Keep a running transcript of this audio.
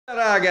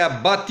Raga,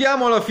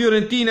 battiamo la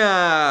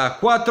Fiorentina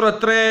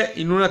 4-3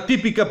 in una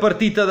tipica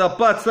partita da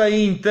Pazza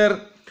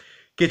Inter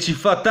che ci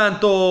fa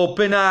tanto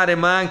penare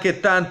ma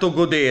anche tanto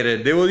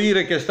godere. Devo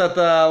dire che è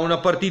stata una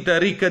partita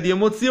ricca di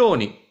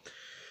emozioni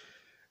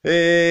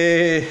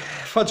e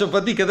faccio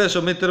fatica adesso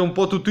a mettere un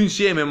po' tutto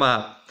insieme,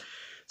 ma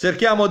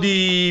cerchiamo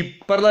di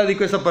parlare di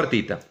questa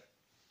partita.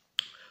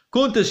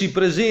 Conte si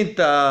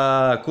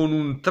presenta con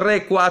un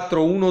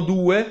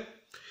 3-4-1-2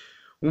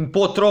 un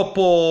po'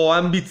 troppo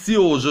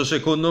ambizioso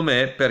secondo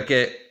me,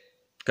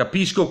 perché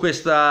capisco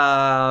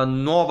questa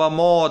nuova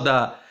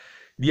moda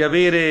di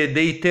avere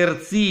dei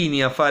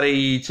terzini a fare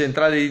i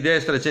centrali di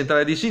destra e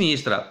centrali di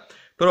sinistra,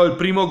 però il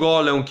primo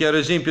gol è un chiaro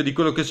esempio di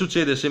quello che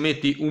succede se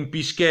metti un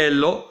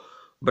pischello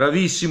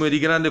bravissimo e di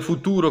grande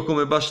futuro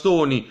come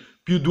Bastoni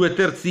più due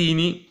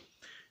terzini,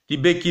 ti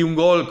becchi un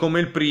gol come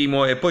il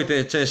primo e poi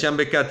ce ne siamo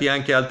beccati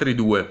anche altri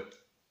due.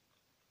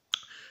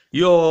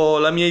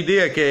 La mia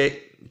idea è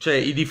che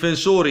i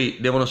difensori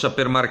devono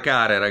saper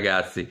marcare,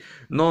 ragazzi,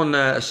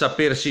 non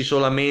sapersi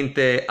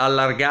solamente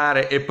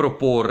allargare e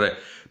proporre.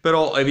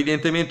 Però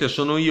evidentemente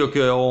sono io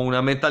che ho una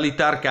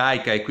mentalità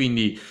arcaica e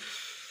quindi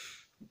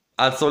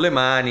alzo le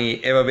mani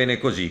e va bene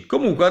così.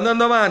 Comunque,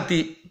 andando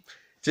avanti,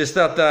 c'è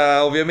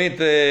stata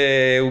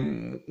ovviamente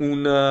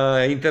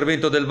un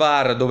intervento del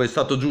VAR dove è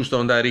stato giusto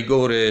non dare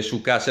rigore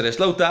su Caceres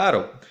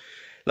Lautaro.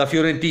 La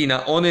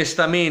Fiorentina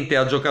onestamente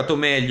ha giocato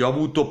meglio, ha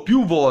avuto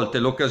più volte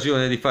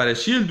l'occasione di fare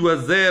sia il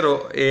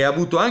 2-0 e ha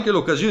avuto anche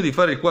l'occasione di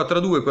fare il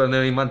 4-2 quando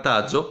era in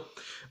vantaggio.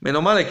 Meno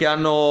male che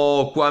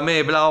hanno Kwame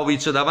e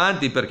Vlahovic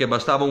davanti, perché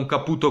bastava un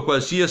Caputo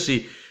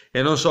qualsiasi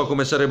e non so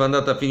come sarebbe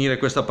andata a finire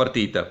questa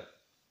partita.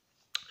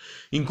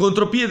 In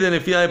contropiede nel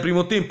finale del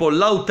primo tempo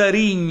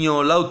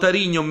Lautarigno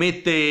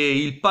mette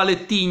il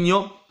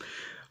palettigno,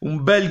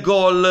 un bel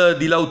gol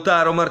di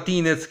Lautaro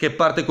Martinez che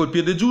parte col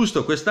piede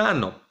giusto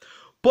quest'anno.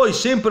 Poi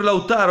sempre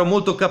Lautaro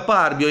molto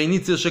caparbio, a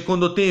inizio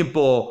secondo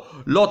tempo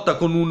lotta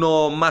con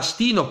uno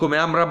mastino come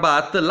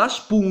Amrabat, la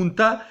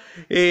spunta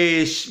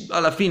e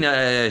alla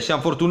fine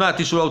siamo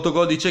fortunati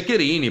sull'autogol di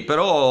Ceccherini,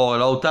 però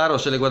Lautaro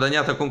se l'è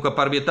guadagnata con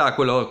caparbietà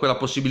quella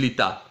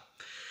possibilità.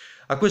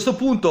 A questo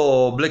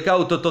punto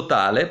blackout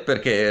totale,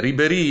 perché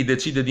Ribéry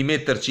decide di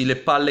metterci le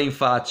palle in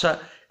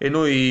faccia e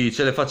noi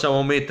ce le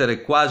facciamo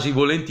mettere quasi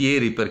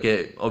volentieri,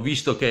 perché ho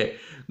visto che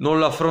non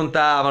lo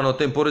affrontavano,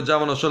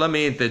 temporeggiavano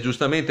solamente.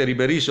 Giustamente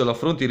Ribéry, se lo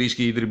affronti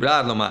rischi di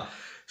dribblarlo, ma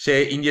se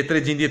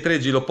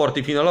indietreggi lo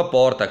porti fino alla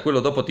porta, quello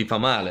dopo ti fa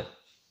male.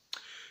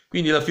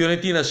 Quindi la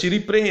Fiorentina si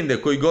riprende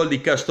con i gol di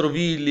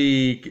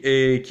Castrovilli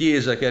e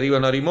Chiesa che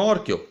arrivano a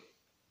rimorchio.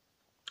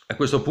 A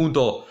questo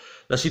punto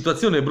la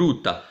situazione è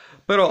brutta,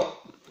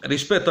 però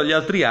rispetto agli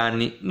altri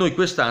anni noi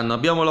quest'anno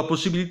abbiamo la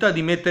possibilità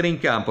di mettere in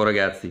campo,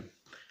 ragazzi.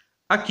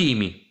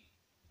 Hakimi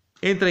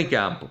entra in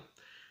campo.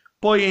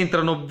 Poi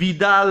entrano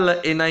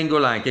Vidal e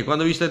Nainggolan, che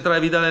quando ho visto entrare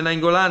Vidal e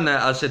Nainggolan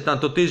al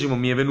 78esimo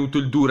mi è venuto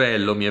il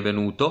durello,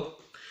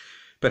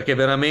 perché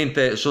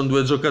veramente sono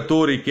due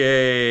giocatori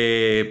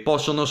che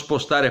possono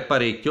spostare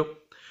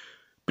parecchio.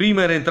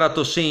 Prima era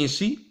entrato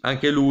Sensi,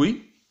 anche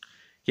lui,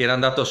 che era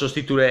andato a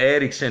sostituire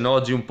Eriksen,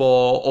 oggi un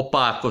po'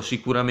 opaco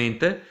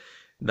sicuramente,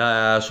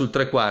 sul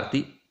tre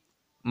quarti,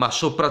 ma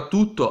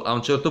soprattutto a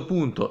un certo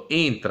punto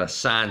entra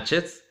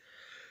Sanchez.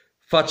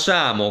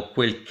 Facciamo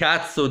quel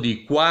cazzo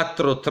di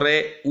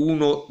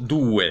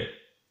 4-3-1-2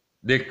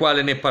 del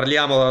quale ne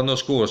parliamo l'anno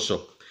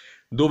scorso,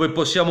 dove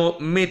possiamo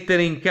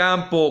mettere in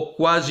campo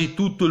quasi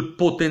tutto il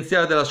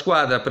potenziale della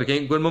squadra, perché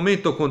in quel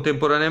momento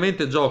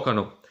contemporaneamente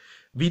giocano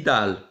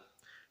Vidal,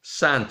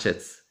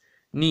 Sanchez,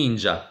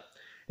 Ninja,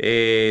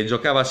 e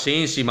giocava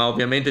Sensi, ma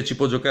ovviamente ci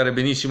può giocare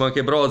benissimo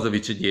anche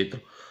Brozovic dietro.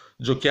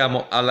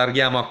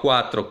 Allarghiamo a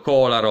 4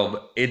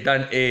 Kolarov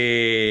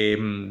e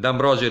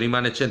D'Ambrosio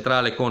rimane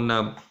centrale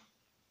con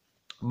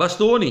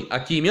Bastoni,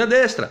 Hakimi a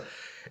destra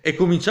e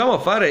cominciamo a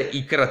fare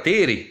i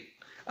crateri,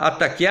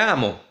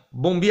 attacchiamo,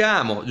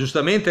 bombiamo.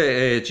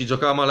 Giustamente ci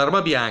giocavamo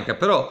all'arma bianca,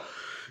 però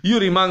io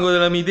rimango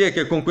della mia idea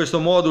che con questo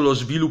modulo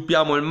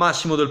sviluppiamo il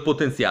massimo del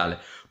potenziale.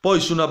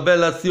 Poi su una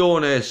bella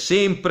azione,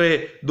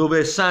 sempre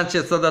dove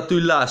Sanchez ha dato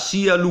il là,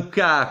 sia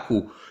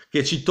Lukaku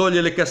che ci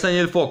toglie le castagne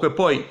del fuoco, e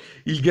poi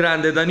il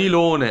grande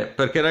Danilone,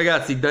 perché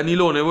ragazzi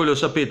Danilone, voi lo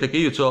sapete che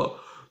io ho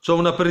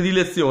una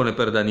predilezione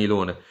per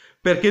Danilone,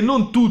 perché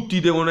non tutti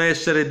devono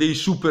essere dei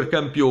super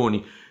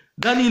campioni.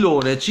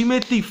 Danilone ci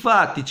mette i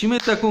fatti, ci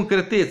mette la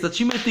concretezza,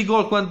 ci mette i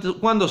gol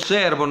quando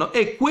servono,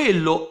 e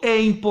quello è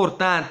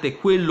importante,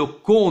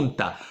 quello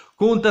conta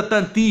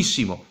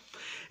tantissimo.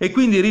 E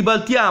quindi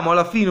ribaltiamo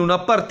alla fine una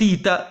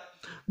partita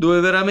dove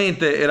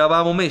veramente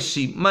eravamo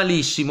messi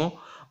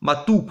malissimo, ma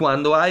tu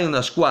quando hai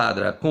una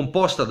squadra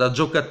composta da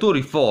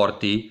giocatori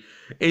forti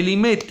e li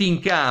metti in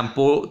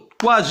campo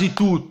quasi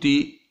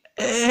tutti,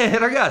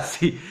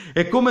 ragazzi,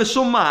 è come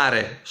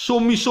sommare,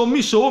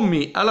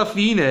 sommi, alla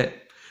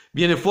fine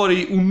viene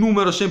fuori un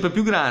numero sempre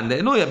più grande.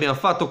 E noi abbiamo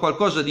fatto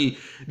qualcosa di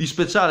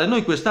speciale.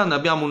 Noi quest'anno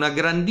abbiamo una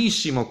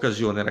grandissima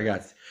occasione,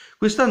 ragazzi.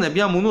 Quest'anno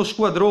abbiamo uno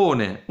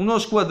squadrone,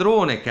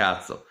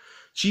 cazzo.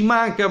 Ci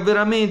manca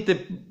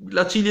veramente,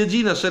 la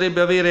ciliegina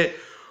sarebbe avere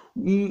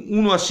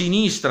uno a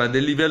sinistra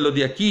del livello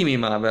di Hakimi,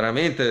 ma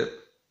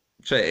veramente,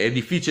 cioè, è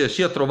difficile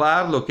sia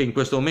trovarlo che in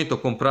questo momento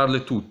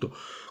comprarle tutto.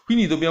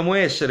 Quindi dobbiamo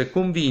essere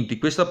convinti,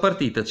 questa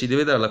partita ci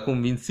deve dare la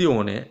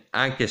convinzione,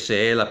 anche se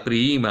è la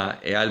prima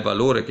e ha il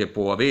valore che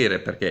può avere,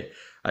 perché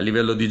a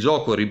livello di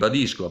gioco,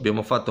 ribadisco,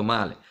 abbiamo fatto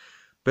male.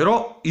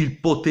 Però il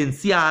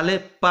potenziale,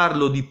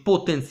 parlo di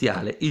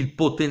potenziale, il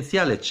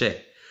potenziale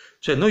c'è.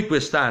 Cioè noi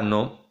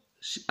quest'anno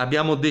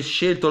abbiamo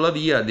scelto la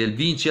via del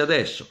vinci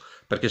adesso,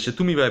 perché se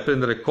tu mi vai a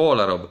prendere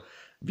Kolarov,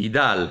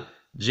 Vidal,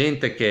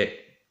 gente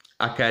che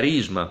ha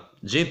carisma,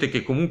 gente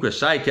che comunque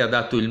sai che ha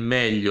dato il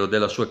meglio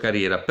della sua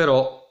carriera,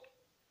 però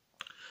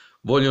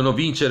vogliono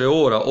vincere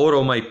ora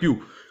o mai più.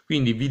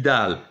 Quindi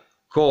Vidal,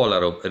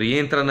 Kolarov,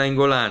 rientra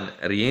Nainggolan,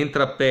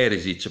 rientra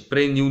Perisic,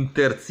 prendi un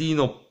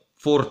terzino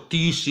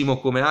fortissimo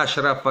come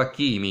Achraf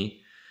Hakimi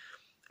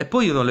e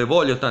poi io non le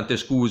voglio tante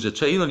scuse,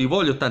 cioè io non li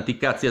voglio tanti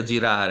cazzi a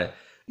girare,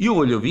 io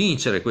voglio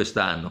vincere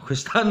quest'anno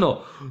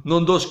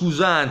non do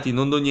scusanti,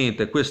 non do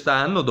niente,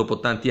 quest'anno dopo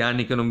tanti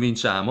anni che non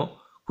vinciamo,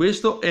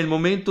 questo è il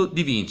momento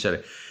di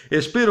vincere e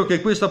spero che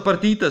questa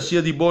partita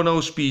sia di buon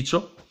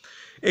auspicio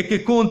e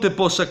che Conte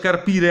possa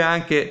carpire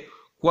anche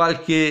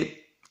qualche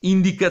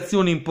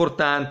indicazione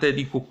importante,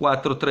 dico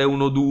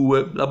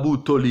 4-3-1-2, la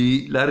butto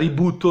lì, la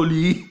ributto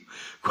lì,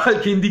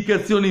 qualche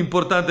indicazione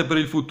importante per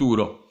il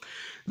futuro.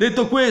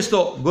 Detto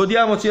questo,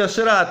 godiamoci la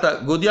serata,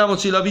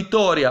 godiamoci la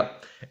vittoria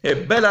e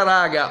bella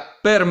raga,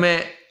 per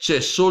me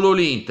c'è solo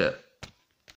l'Inter.